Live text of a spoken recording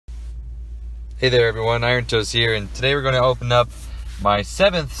Hey there everyone, Iron Toes here, and today we're going to open up my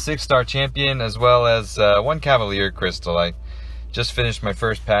 7th 6-star champion as well as one Cavalier crystal. I just finished my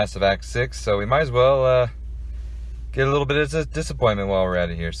first pass of Act 6, so we might as well get a little bit of disappointment while we're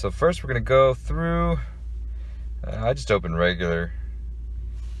at it here. So first we're going to go through, I just opened regular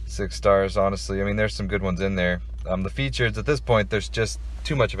 6 stars, honestly. I mean, there's some good ones in there. The features, at this point, there's just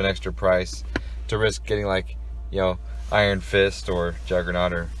too much of an extra price to risk getting, like, you know, Iron Fist or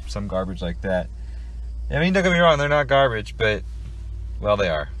Juggernaut or some garbage like that. I mean, don't get me wrong, they're not garbage, but, well, they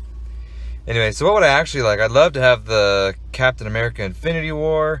are. Anyway, so what would I actually like? I'd love to have the Captain America Infinity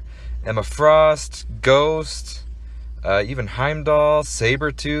War, Emma Frost, Ghost, even Heimdall,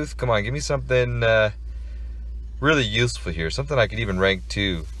 Sabretooth. Come on, give me something really useful here. Something I could even rank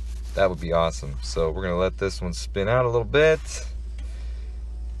 2. That would be awesome. So we're going to let this one spin out a little bit.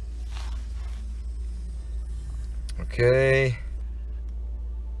 Okay.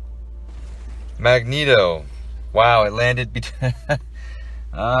 Magneto. Wow, it landed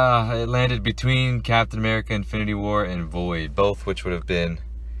between Captain America Infinity War and Void, both which would have been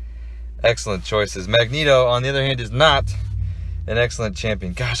excellent choices. Magneto, on the other hand, is not an excellent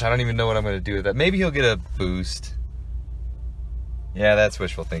champion. Gosh, I don't even know what I'm going to do with that. Maybe he'll get a boost. Yeah, that's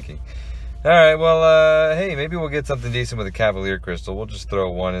wishful thinking. Alright, well, hey, maybe we'll get something decent with a Cavalier crystal. We'll just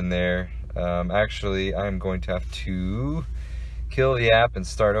throw one in there. Actually, I'm going to have to kill the app and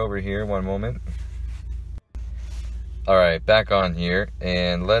start over here. One moment. Alright, back on here,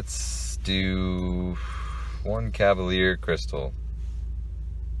 and let's do one Cavalier crystal.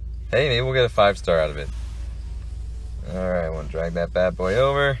 Hey, maybe we'll get a 5-star out of it. Alright, I want to drag that bad boy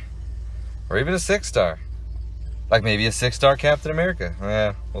over. Or even a 6-star. Like maybe a 6-star Captain America.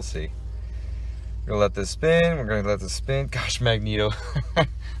 Yeah, we'll see. We're going to let this spin. We're going to let this spin. Gosh, Magneto.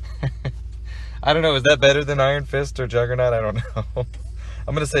 I don't know, is that better than Iron Fist or Juggernaut? I don't know.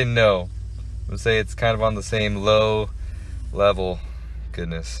 I'm going to say no. I'm going to say it's kind of on the same low level.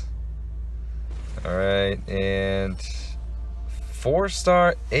 Goodness. Alright, and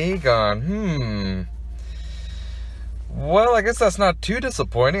 4-star Aegon. Well, I guess that's not too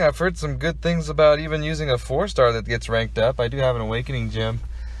disappointing. I've heard some good things about even using a 4-star that gets ranked up. I do have an Awakening Gem.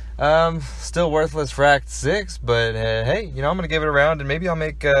 Still worthless for Act 6, but hey, you know, I'm going to give it a round, and maybe I'll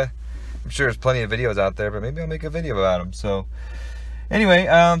make... I'm sure there's plenty of videos out there, but maybe I'll make a video about them. So, anyway,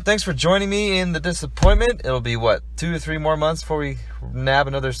 thanks for joining me in the disappointment. It'll be, what, 2 to 3 more months before we nab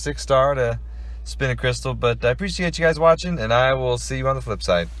another 6-star to spin a crystal. But I appreciate you guys watching, and I will see you on the flip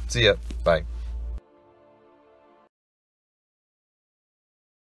side. See ya. Bye.